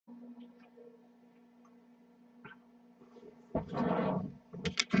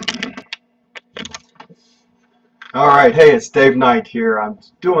All right, hey, it's Dave Knight here. I'm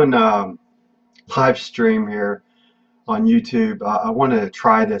doing live stream here on YouTube. I want to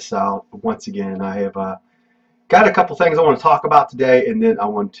try this out once again. I have got a couple things I want to talk about today, and then I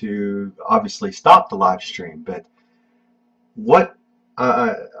want to obviously stop the live stream. But what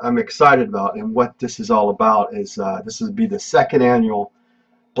I'm excited about and what this is all about is this will be the second annual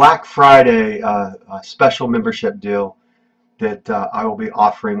Black Friday special membership deal that I will be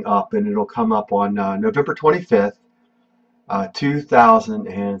offering up, and it'll come up on November 25th.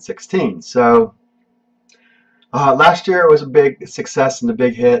 2016. So last year it was a big success and a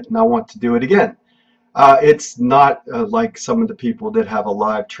big hit, and I want to do it again. It's not like some of the people that have a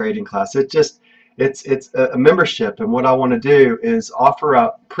live trading class. It's a membership, and what I want to do is offer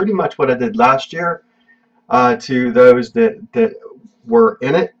up pretty much what I did last year to those that were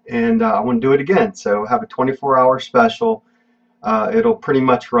in it, and I want to do it again. So have a 24-hour special. It'll pretty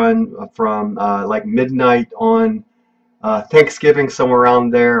much run from like midnight on Thanksgiving, somewhere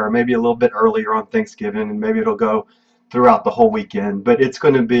around there, or maybe a little bit earlier on Thanksgiving, and maybe it'll go throughout the whole weekend. But it's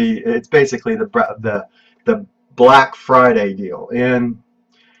basically the Black Friday deal. And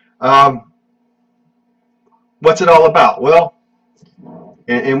um, what's it all about? Well,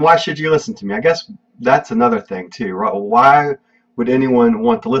 and why should you listen to me? I guess that's another thing too, right? Why would anyone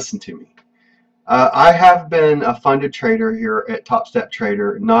want to listen to me? I have been a funded trader here at Top Step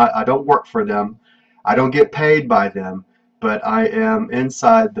Trader. I don't work for them. I don't get paid by them, but I am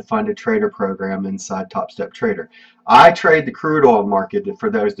inside the funded trader program inside Top Step Trader. I trade the crude oil market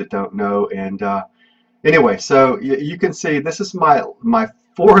for those that don't know. And anyway, so you can see this is my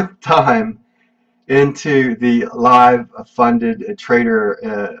fourth time into the live funded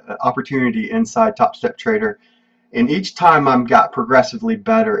trader opportunity inside Top Step Trader. And each time I got progressively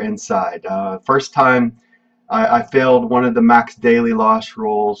better inside. First time I failed one of the max daily loss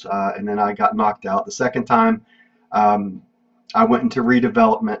rules, and then I got knocked out. The second time um, I went into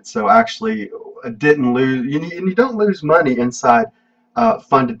redevelopment, so actually didn't lose. You don't lose money inside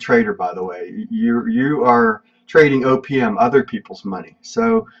funded trader, by the way. You are trading OPM, other people's money.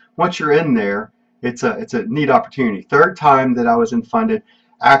 So once you're in there, it's a neat opportunity. Third time that I was in funded,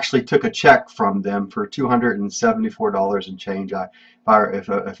 I actually took a check from them for $274 and change,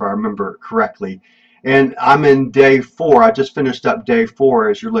 if I remember correctly. And I'm in day 4. I just finished up day 4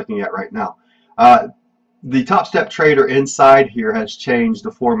 as you're looking at right now. The Top Step Trader inside here has changed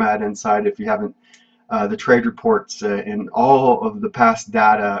the format inside. If you haven't, the trade reports and all of the past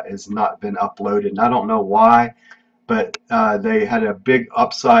data has not been uploaded. And I don't know why, but they had a big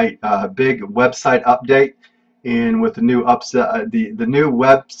big website update, and with the new the new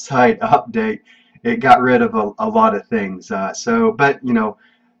website update, it got rid of a lot of things. But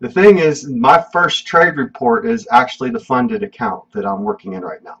the thing is, my first trade report is actually the funded account that I'm working in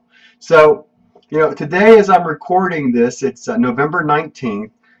right now. So, today as I'm recording this, it's November 19th,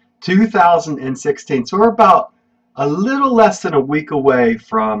 2016. So we're about a little less than a week away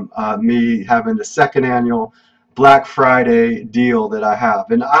from me having the second annual Black Friday deal that I have.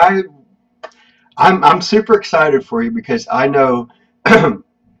 And I'm super excited for you because I know,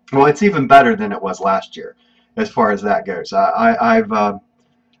 well, it's even better than it was last year as far as that goes. I've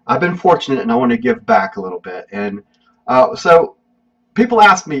been fortunate, and I want to give back a little bit. And so people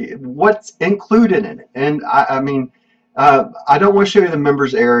ask me what's included in it, and I mean, I don't want to show you the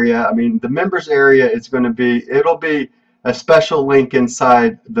members area. I mean, the members area is going to be, it'll be a special link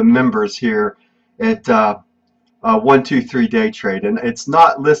inside the members here at 123DayTrade, and it's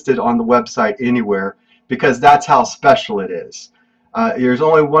not listed on the website anywhere because that's how special it is. There's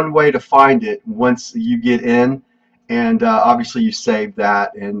only one way to find it once you get in, and obviously you save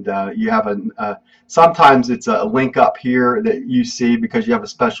that, and you have sometimes it's a link up here that you see because you have a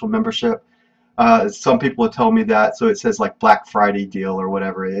special membership. Some people have told me that, so it says like Black Friday deal or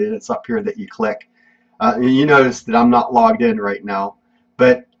whatever. It's up here that you click. And you notice that I'm not logged in right now,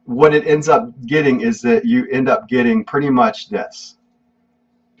 but what it ends up getting is that you end up getting pretty much this.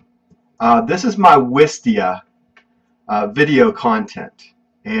 This is my Wistia video content,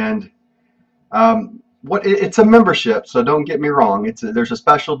 and it's a membership, so don't get me wrong. There's a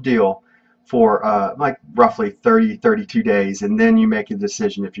special deal for like roughly 32 days, and then you make a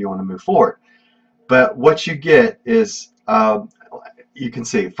decision if you want to move forward. But what you get is, you can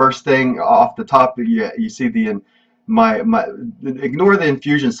see, first thing off the top, you see ignore the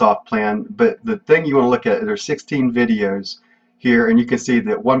Infusionsoft plan, but the thing you want to look at, there's 16 videos here, and you can see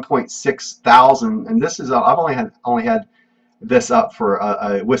that 1.6 thousand, and this is, I've only had this up for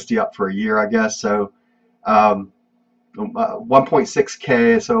Wisty up for a year, I guess. So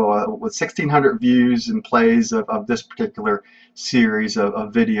 1.6K, so with 1,600 views and plays of this particular series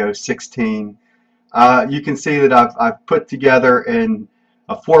of videos, 16 You can see that I've put together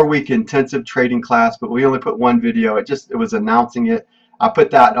a 4-week intensive trading class, but we only put one video. It was announcing it. I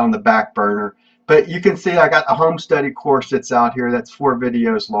put that on the back burner. But you can see I got the home study course that's out here. That's 4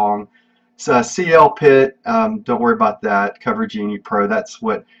 videos long. So CL Pit, don't worry about that. Cover Genie Pro, that's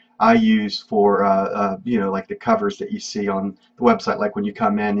what I use for, you know, like the covers that you see on the website, like when you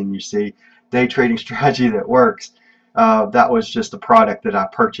come in and you see day trading strategy that works. That was just a product that I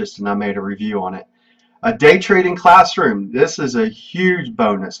purchased and I made a review on it. A day trading classroom. This is a huge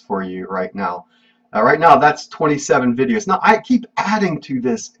bonus for you right now. Right now, that's 27 videos. Now, I keep adding to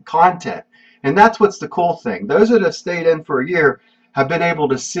this content, and that's what's the cool thing. Those that have stayed in for a year have been able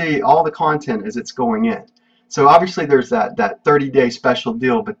to see all the content as it's going in. So obviously, there's that 30-day special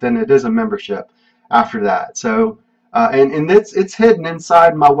deal, but then it is a membership after that. So, and it's hidden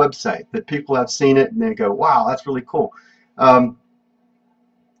inside my website that people have seen it and they go, "Wow, that's really cool."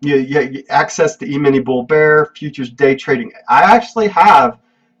 You access the E-mini bull bear futures day trading. I actually have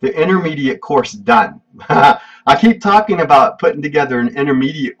the intermediate course done. I keep talking about putting together an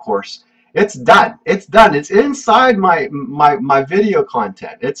intermediate course. It's done. It's done. It's inside my video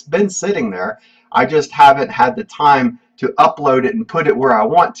content. It's been sitting there. I just haven't had the time to upload it and put it where I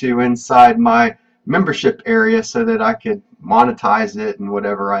want to inside my membership area so that I could monetize it and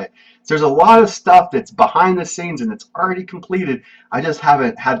whatever. So there's a lot of stuff that's behind the scenes and it's already completed. I just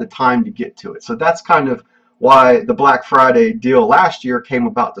haven't had the time to get to it. So that's kind of why the Black Friday deal last year came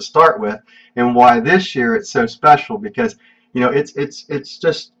about to start with, and why this year it's so special, because you know it's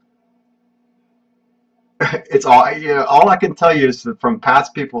just it's all, you know, all I can tell you is from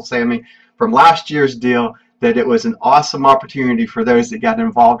past people saying, I mean, from last year's deal, that it was an awesome opportunity for those that got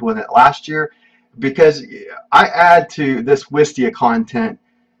involved with it last year, because I add to this Wistia content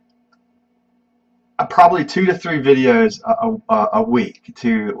probably 2 to 3 videos a week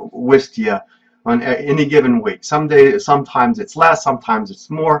to Wistia on any given week. Some days, sometimes it's less, sometimes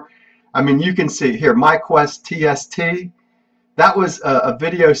it's more. I mean, you can see here, MyQuest TST. That was a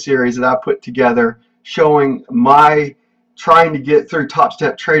video series that I put together showing my trying to get through Top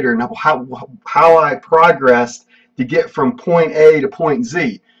Step Trader and how I progressed to get from point A to point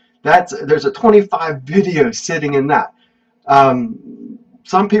Z. There's a 25 video sitting in that.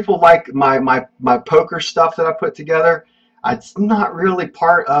 Some people like my poker stuff that I put together. It's not really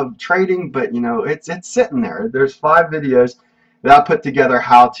part of trading, but you know, it's sitting there. There's 5 videos that I put together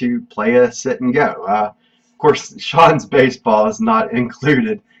how to play a sit and go. Of course, Sean's baseball is not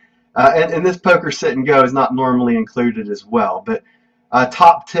included, and this poker sit and go is not normally included as well. But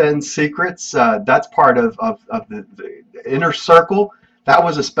top 10 secrets, that's part of the inner circle. That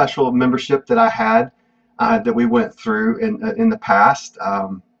was a special membership that I had. That we went through in the past.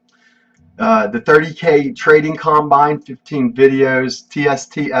 The 30K trading combine, 15 videos.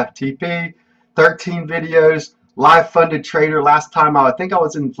 TST FTP, 13 videos. Live funded trader, last time I think I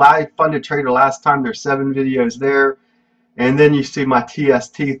was in live funded trader last time. There's 7 videos there. And then you see my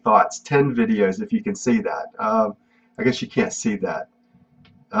TST thoughts, 10 videos, if you can see that. I guess you can't see that.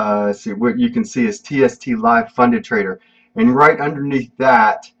 See, what you can see is TST live funded trader. And right underneath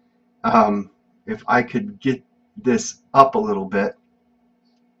that, if I could get this up a little bit,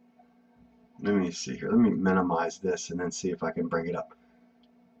 let me see here. Let me minimize this and then see if I can bring it up.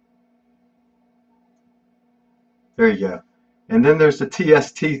 There you go. And then there's the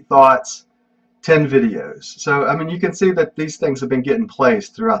TST thoughts, 10 videos. So, I mean, you can see that these things have been getting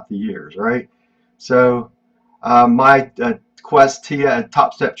placed throughout the years, right? So, my Quest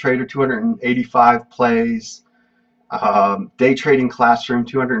Top Step Trader, 285 plays. Day Trading Classroom,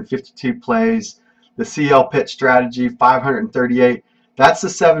 252 plays. The CL Pit Strategy, 538. That's the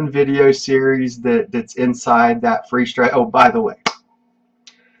 7 video series that's inside that free strategy. Oh, by the way,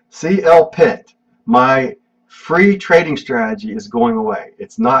 CL Pit, my free trading strategy, is going away.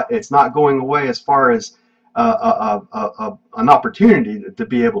 It's not going away as far as an opportunity to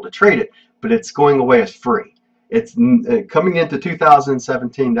be able to trade it, but it's going away as free. It's coming into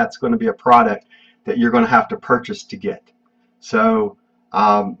 2017. That's going to be a product that you're going to have to purchase to get. So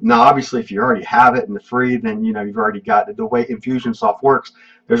now, obviously, if you already have it in the free, then you know you've already got it. The way Infusionsoft works,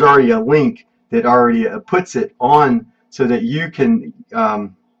 there's already a link that already puts it on so that you can.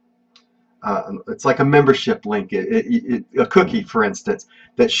 It's like a membership link, a cookie, for instance,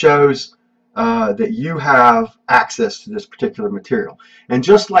 that shows that you have access to this particular material. And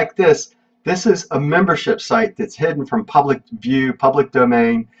just like this is a membership site that's hidden from public view, public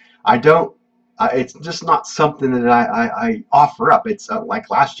domain. It's just not something that I offer up. It's like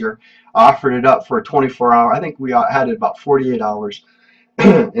last year, I offered it up for a 24-hour. I think we had it about 48 hours.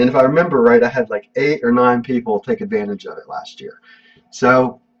 And if I remember right, I had like 8 or 9 people take advantage of it last year.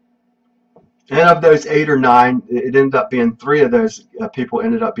 So And of those 8 or 9, it ended up being 3 of those people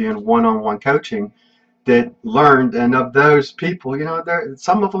ended up being one-on-one coaching that learned. And of those people, you know,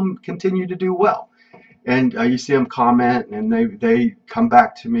 some of them continue to do well. And you see them comment, and they come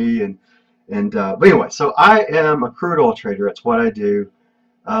back to me. But anyway, so I am a crude oil trader. It's what I do.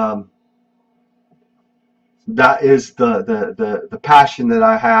 Um, that is the passion that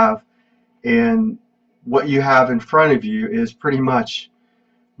I have. And what you have in front of you is pretty much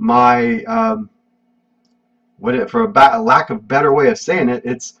my for a lack of better way of saying it,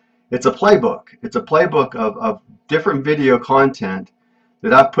 it's a playbook. It's a playbook of different video content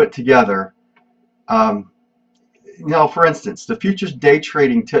that I've put together. Um, you know, for instance, the Futures Day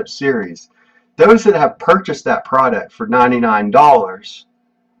Trading Tips series. Those that have purchased that product for $99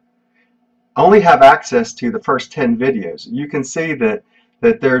 only have access to the first 10 videos. You can see that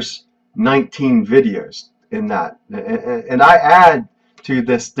there's 19 videos in that, and I add to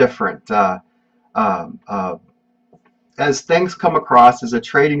this different um, uh, as things come across, as a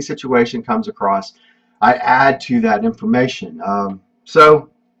trading situation comes across, I add to that information. So,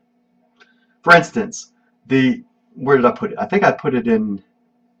 for instance, where did I put it? I think I put it in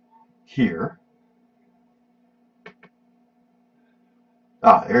here.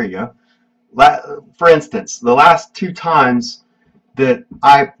 Ah, there you go. For instance, the last 2 times that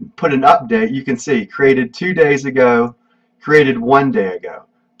I put an update, you can see created 2 days ago, created 1 day ago.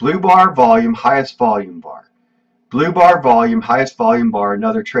 Blue bar volume, highest volume bar. Blue bar volume, highest volume bar,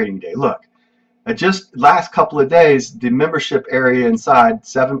 another trading day. Look, just last couple of days, the membership area inside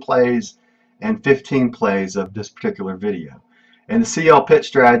 7 plays and 15 plays of this particular video. And the CL pitch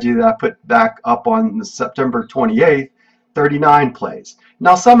strategy that I put back up on the September 28th, 39 plays.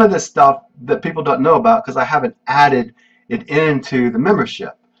 Now, some of this stuff that people don't know about because I haven't added it into the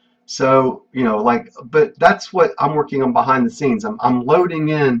membership. So, you know, but that's what I'm working on behind the scenes. I'm loading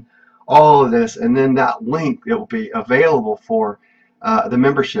in all of this, and then that link, it will be available for the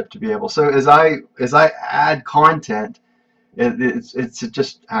membership to be able. So as I add content, it's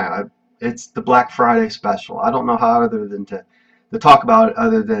just it's the Black Friday special. I don't know how other than to talk about it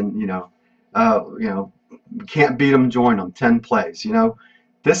other than you know, can't beat them, join them. 10 plays. You know,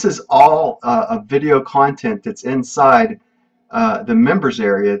 this is all a video content that's inside the members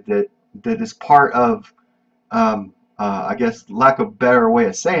area that is part of I guess lack of better way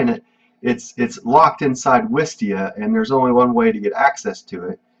of saying it. It's locked inside Wistia, and there's only one way to get access to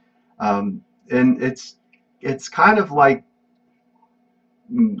it. And it's kind of like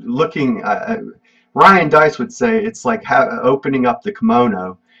looking. Ryan Dice would say it's like opening up the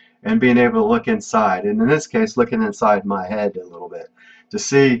kimono and being able to look inside. And in this case, looking inside my head a little bit to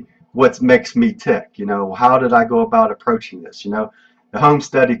see what makes me tick. You know, how did I go about approaching this? You know, the home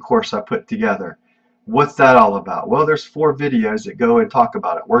study course I put together. What's that all about? Well, there's 4 videos that go and talk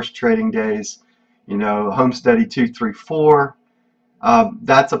about it. Worst trading days, you know, home study 2, 3, 4.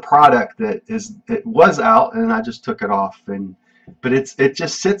 That's a product that it was out, and I just took it off, but it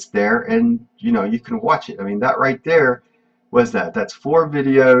just sits there, and you know, you can watch it. I mean, that right there was that's 4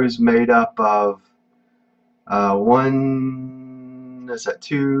 videos made up of one, is that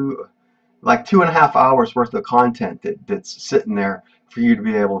 2, like 2.5 hours worth of content that's sitting there for you to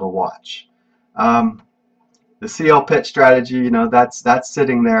be able to watch. The CL pitch strategy, you know, that's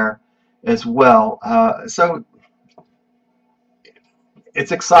sitting there as well. So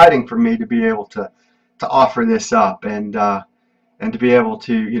it's exciting for me to be able to offer this up, and to be able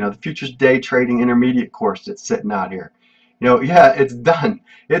to, you know, the Futures Day Trading Intermediate course that's sitting out here. You know, yeah, it's done.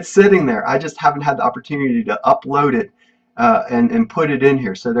 It's sitting there. I just haven't had the opportunity to upload it and put it in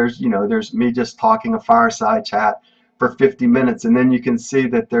here. So there's me just talking a fireside chat for 50 minutes, and then you can see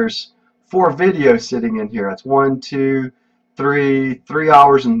that there's 4 videos sitting in here. It's 1, 2, 3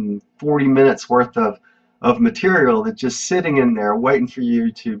 hours and 40 minutes worth of material that's just sitting in there waiting for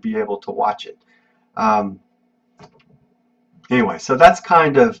you to be able to watch it. Anyway, so that's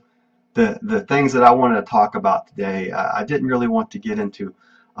kind of the things that I wanted to talk about today. I didn't really want to get into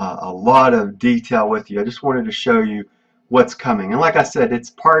a lot of detail with you. I just wanted to show you what's coming. And like I said, it's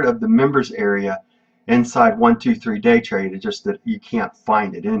part of the members area inside 123DayTrade. It's just that you can't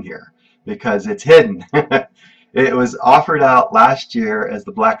find it in here because it's hidden. It was offered out last year as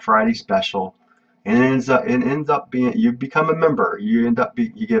the Black Friday special, and it ends up being, you become a member. You get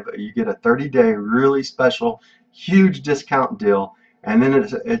a 30-day really special, huge discount deal, and then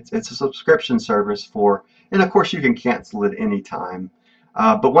it's a subscription service and of course you can cancel it anytime.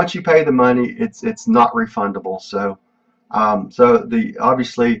 But once you pay the money, it's not refundable. So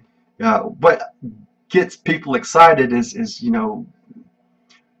obviously what gets people excited is you know,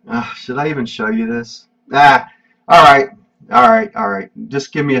 should I even show you this? All right. All right.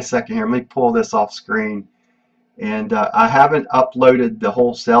 Just give me a second here. Let me pull this off screen. And I haven't uploaded the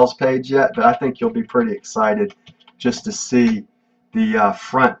whole sales page yet, but I think you'll be pretty excited just to see the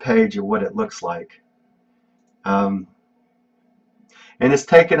front page of what it looks like. And it's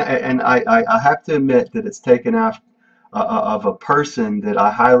taken, and I have to admit that it's taken after of a person that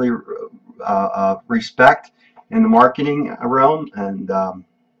I highly respect in the marketing realm. And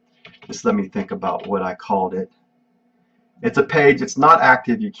just let me think about what I called it. It's a page. It's not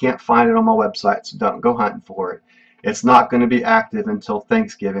active. You can't find it on my website, so don't go hunting for it. It's not going to be active until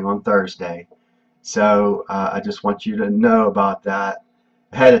Thanksgiving on Thursday. So I just want you to know about that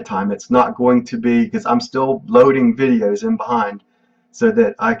ahead of time. It's not going to be, because I'm still loading videos in behind so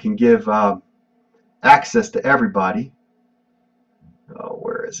that I can give access to everybody. Oh,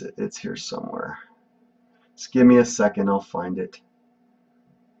 where is it? It's here somewhere. Just give me a second. I'll find it.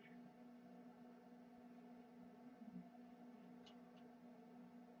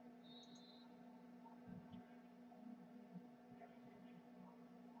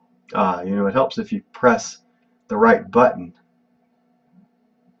 You know, it helps if you press the right button.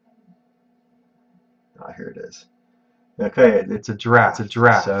 Here it is. Okay, it's a draft. It's a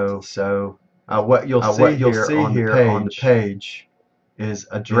draft. So what you'll see here on the page is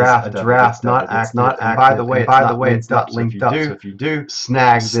a draft. It's not active. And by the way, it's not linked up. So if you do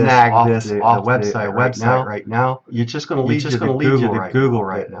snag this off the website right now, you're just going to lead you to Google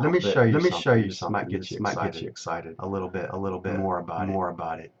right now. Let me show you something. This might get you excited a little bit more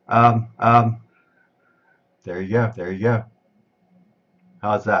about it. There you go.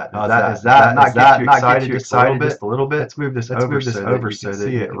 How's that? Does that not get you excited just a little bit? Let's move this over so that you can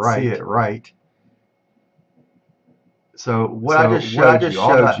see it right. So what I just showed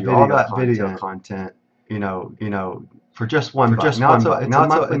you, all that video content, you know, for just $1. Now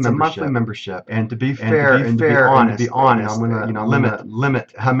it's a monthly membership. And to be fair and to be honest, I'm going to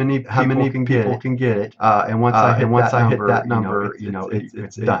limit how many people can get it. And once I hit that number,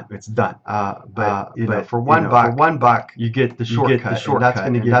 it's done. It's done. But for $1, you get the shortcut. That's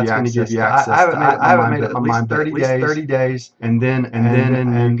going to give you access. I haven't made it at least 30 days, and then you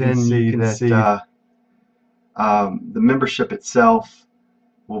can see that the membership itself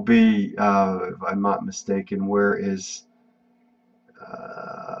will be, if I'm not mistaken, where is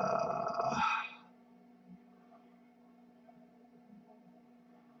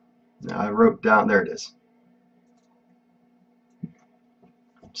I wrote down, there it is.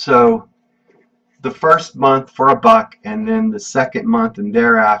 So the first month for $1, and then the second month and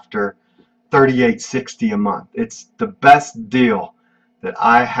thereafter $38.60 a month. It's the best deal that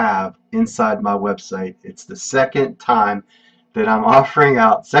I have inside my website. It's the second time that I'm offering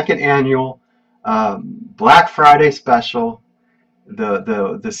out, second annual Black Friday special.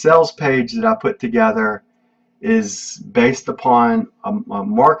 The sales page that I put together is based upon a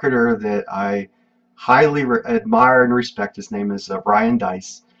marketer that I highly admire and respect. His name is Ryan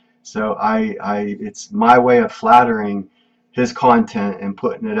Dice. So it's my way of flattering his content and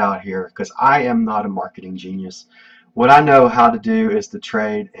putting it out here, because I am not a marketing genius. What I know how to do is to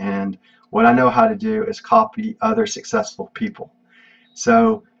trade, and what I know how to do is copy other successful people.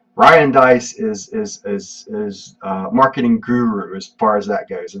 So Ryan Dice is marketing guru as far as that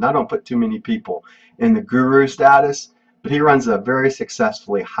goes, and I don't put too many people in the guru status, but he runs a very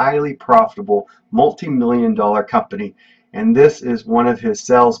successfully, highly profitable, multi-million-dollar company, and this is one of his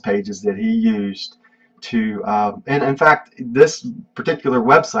sales pages that he used to, and in fact, this particular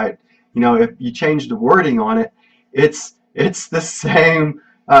website, you know, if you change the wording on it, it's the same.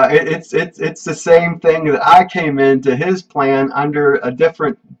 It's the same thing that I came into his plan under a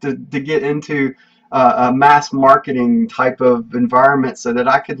different to get into a mass marketing type of environment, so that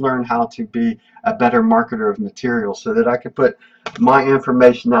I could learn how to be a better marketer of material, so that I could put my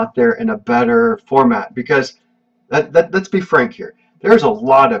information out there in a better format. Because let's be frank here, there's a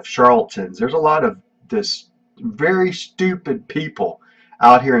lot of charlatans, there's a lot of this very stupid people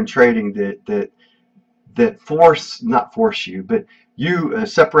out here in trading that not force you, but you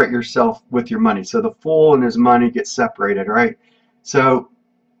separate yourself with your money. So the fool and his money get separated, right? So,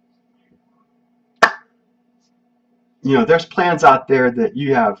 you know, there's plans out there that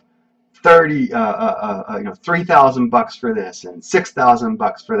you have $3,000 for this, and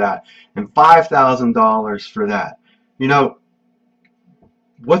 $6,000 for that, and $5,000 for that. You know,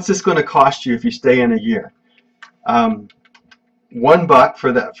 what's this going to cost you if you stay in a year? $1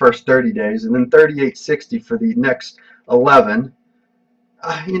 for that first 30 days, and then $38.60 for the next 11.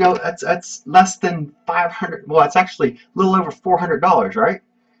 You know, that's less than 500. Well, it's actually a little over $400, right?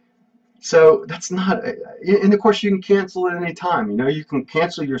 So that's not, and of course you can cancel it any time. You know, you can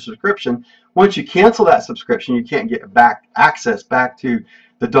cancel your subscription. Once you cancel that subscription, you can't get back access back to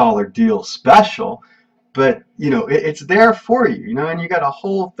the dollar deal special. But you know, it's there for you. You know, and you got a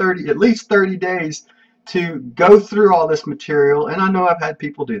whole at least 30 days to go through all this material. And I know I've had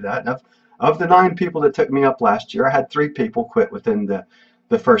people do that. Of the 9 people that took me up last year, I had 3 people quit within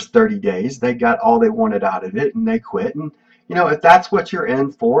the first 30 days. They got all they wanted out of it and they quit. And you know, if that's what you're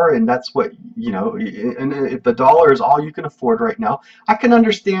in for, and that's what, you know, and if the dollar is all you can afford right now, I can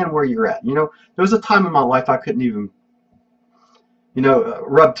understand where you're at. You know, there was a time in my life I couldn't even, you know,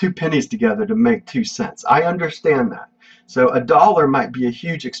 rub 2 pennies together to make 2 cents. I understand that. So a dollar might be a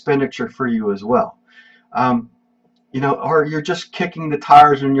huge expenditure for you as well. You know, or you're just kicking the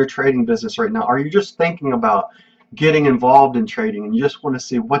tires in your trading business right now. Are you just thinking about getting involved in trading and you just want to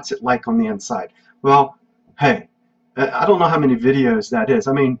see what's it like on the inside? Well, hey, I don't know how many videos that is.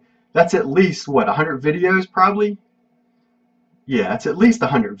 I mean, that's at least, what, 100 videos probably? Yeah, it's at least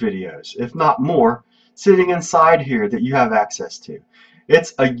 100 videos, if not more, sitting inside here that you have access to.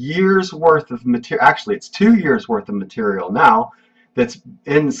 It's a year's worth of material. Actually, it's 2 years worth of material now that's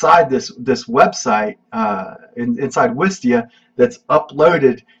inside this website, inside Wistia, that's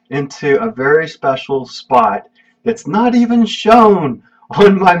uploaded into a very special spot that's not even shown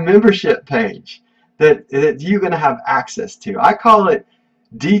on my membership page. That you're going to have access to. I call it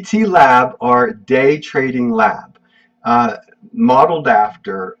DT Lab, or Day Trading Lab, modeled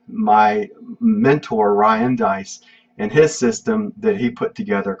after my mentor Ryan Dice and his system that he put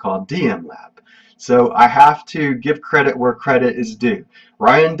together called DM Lab. So I have to give credit where credit is due.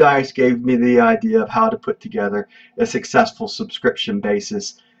 Ryan Dice gave me the idea of how to put together a successful subscription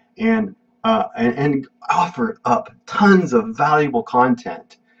basis and offer up tons of valuable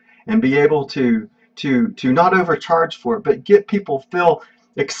content and be able to not overcharge for it, but get people feel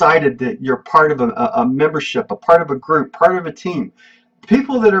excited that you're part of a membership, a part of a group, part of a team.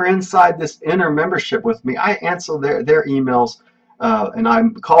 People that are inside this inner membership with me, I answer their emails and I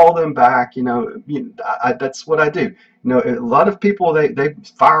call them back. You know, that's what I do. You know, a lot of people, they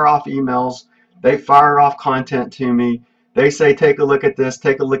fire off emails, they fire off content to me. They say, take a look at this,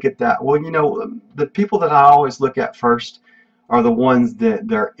 take a look at that. Well, you know, the people that I always look at first are the ones that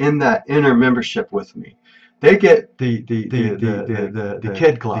they're in that inner membership with me. They get the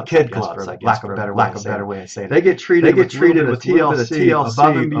kid gloves, for lack of a better way of saying it. They get treated with TLC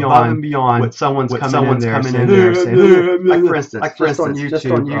above and beyond what someone's coming in there saying. Like for instance, just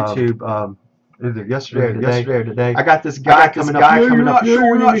on YouTube. Either yesterday or today, I got this guy coming up.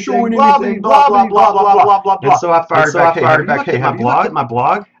 You're not showing anything. Blah blah blah blah blah blah. And so I fired back. Hey, have you looked at my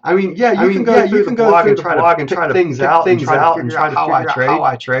blog? I mean, yeah, you can go through the blog and try to pick things out and try to figure out how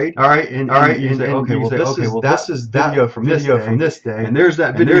I trade. All right, and you say, okay, well, this is video from this day, and there's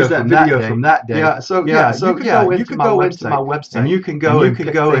that video from that day. Yeah, so you can go into my website and you can go and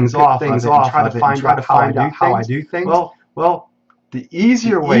pick things off and try to find out how I do things. Well. The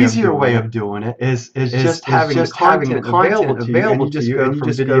easier way of doing it is just having the content available to you, and you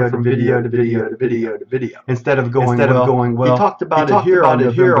just go from video to video. Instead of going, well, you talked about it here on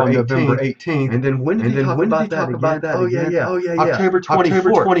November 18th, and then when did he talk about that? Oh yeah. October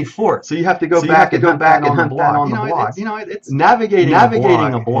 24th. So you have to go back and hunt that on the blog. You know, it's navigating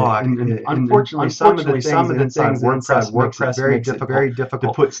a blog. And unfortunately, some of the things inside WordPress makes it very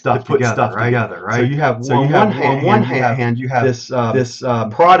difficult to put stuff together, right? So you have on one hand you have this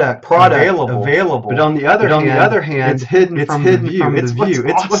product available, but on the other hand, it's hidden from the view. It's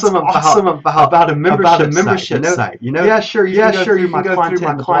what's awesome about a membership site. You know, yeah, sure, you can go through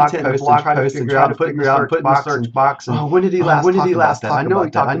my content post and try to figure out, put in the search box. And when did he last talk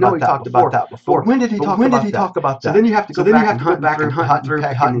about that? I know he talked about that before. When did he talk about that? So then you have to go back and hunt through,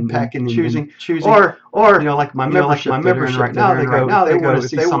 pecking, and choosing, or you know, like my membership right now, they go to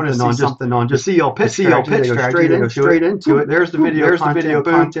see something on just CL pitch strategy, straight into it. There's the video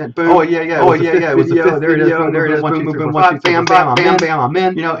content. Boom. Oh yeah. It was the video. There it is. Boom. Bam, I'm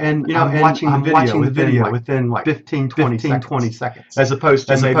in. You know, and I'm watching the video within like 15, 20 seconds, as opposed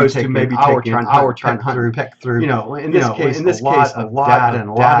to maybe taking an hour trying to pick through. You know, in this case, a lot of data and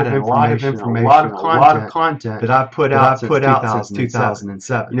a lot of information, a lot of content that I've put out since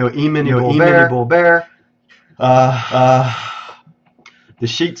 2007. You know, E-mini Bull Bear. The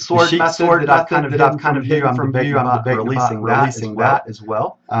sheet sword method that I've kind of hidden from you. I'm debating releasing that as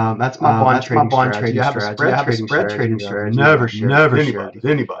well. That's my bond trading strategy. I have a spread trading strategy. Never shared with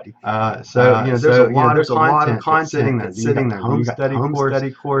anybody. So there's a lot of content that's sitting there. Home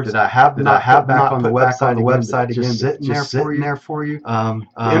study course that I have back on the website again, just sitting there for you.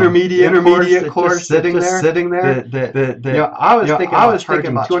 Intermediate course sitting there. I was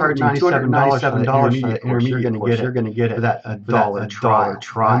thinking about charging $297 for the intermediate course. You're going to get it for that $1 trial.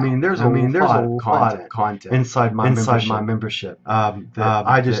 I mean, there's a lot of content inside my membership that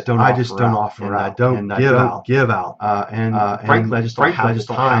I just don't offer, and I don't give out. And frankly, I just don't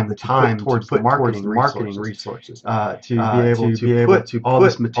have the time to put towards marketing resources to be able to put all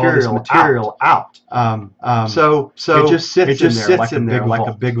this material out. So it just sits in there like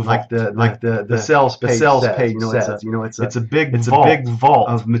a big vault, like the sales page says. It's a big vault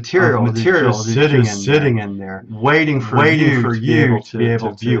of material just sitting in there, waiting for you to be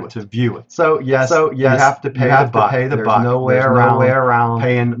able to view it. So yes, you have to pay the buck. There's no way around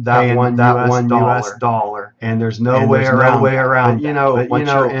paying that one US dollar, and there's no way around. But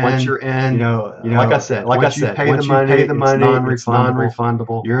once you're in, like I said, once you pay the money, it's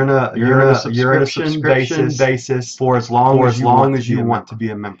non-refundable. You're in a subscription basis for as long as you want to be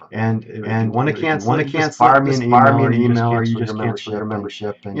a member. And if you want to cancel, fire me an email, or you just cancel your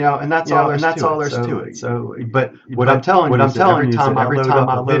membership. And that's all there's to it. So, but what I'm telling you is every time I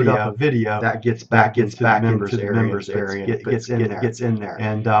load up a video, that gets back into the members area, gets in there.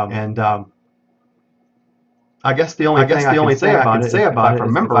 And I guess the only thing I can say about it, if I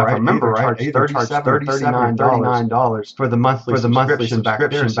remember right, they charge $39 for the monthly subscription back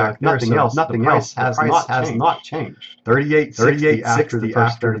there. Nothing else has not changed. $38.60 after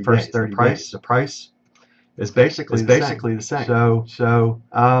the first 30 days. The price is basically the same. So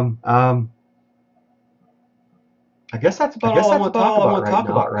I guess that's about all I want to talk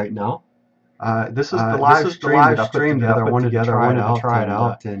about right now. This is the live stream that I put together. I wanted to try it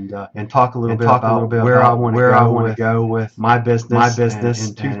out and talk a little bit about where I want to go with my business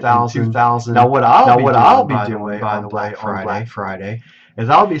in 2000. Now what I'll be doing, by the way, on Black Friday is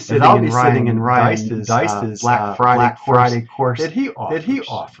I'll be sitting and writing Dice's Black Friday course that he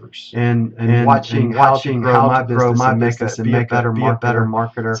offers, and watching how to grow my business and make a better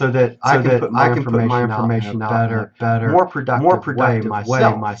marketer, so that I can put my information out better, more productive way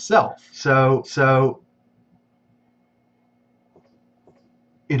myself. So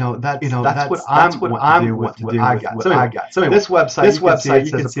that's what I want to do with what I got. So anyway, this website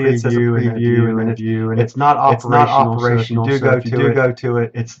you can see it says a preview, and it's not operational. So if you do go to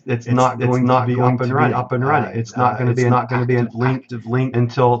it, it's not going to be up and running. It's not going to be an active link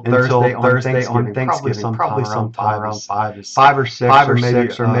until Thursday on Thanksgiving, probably sometime around 5 or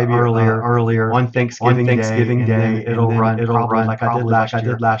 6 or maybe earlier on Thanksgiving Day. It'll run like I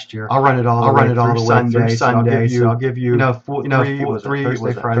did last year. I'll run it all the way through Sunday. So I'll give you 3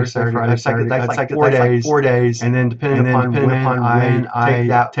 Friday, Saturday. That's like 4 days, and then depending upon when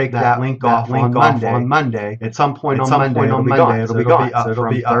I take that link off on Monday, at some point on Monday it'll be gone. So it'll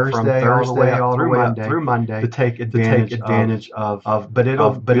be up from Thursday all the way through Monday to take advantage of. But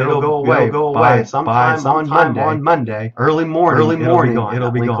it'll go away sometime on Monday, early morning.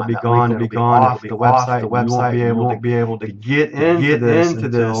 It'll be gone off the website. You won't be able to get into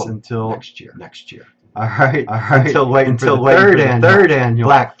this until next year. All right. Until waiting for the third annual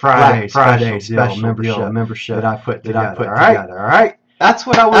Black Friday special membership that I put together. All right. That's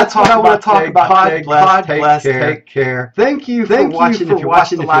what I want to talk about. God bless. Take care. Thank you for watching. If you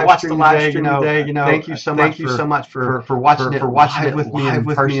watched the live stream today, thank you so much for watching it live with me in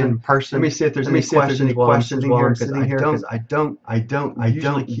person. Let me see if there's any questions while I'm sitting here, because I don't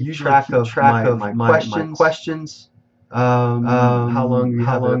usually keep track of my questions. How long you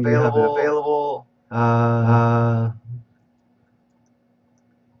have it available?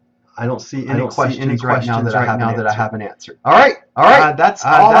 I don't see any questions right now that I haven't answered. All right. That's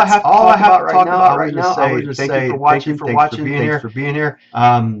all I have to talk about right now. I would just say thank you for watching. Thanks for being here.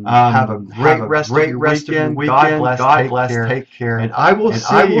 Have a great rest of your weekend. God bless. Take care. And I will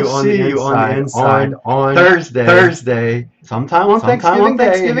see you on the inside on Thursday. Sometime on Thanksgiving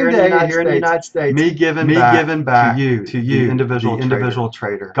Day here in the United States. Me giving back to you, the individual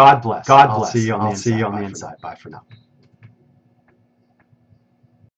trader. God bless. I'll see you on the inside. Bye for now.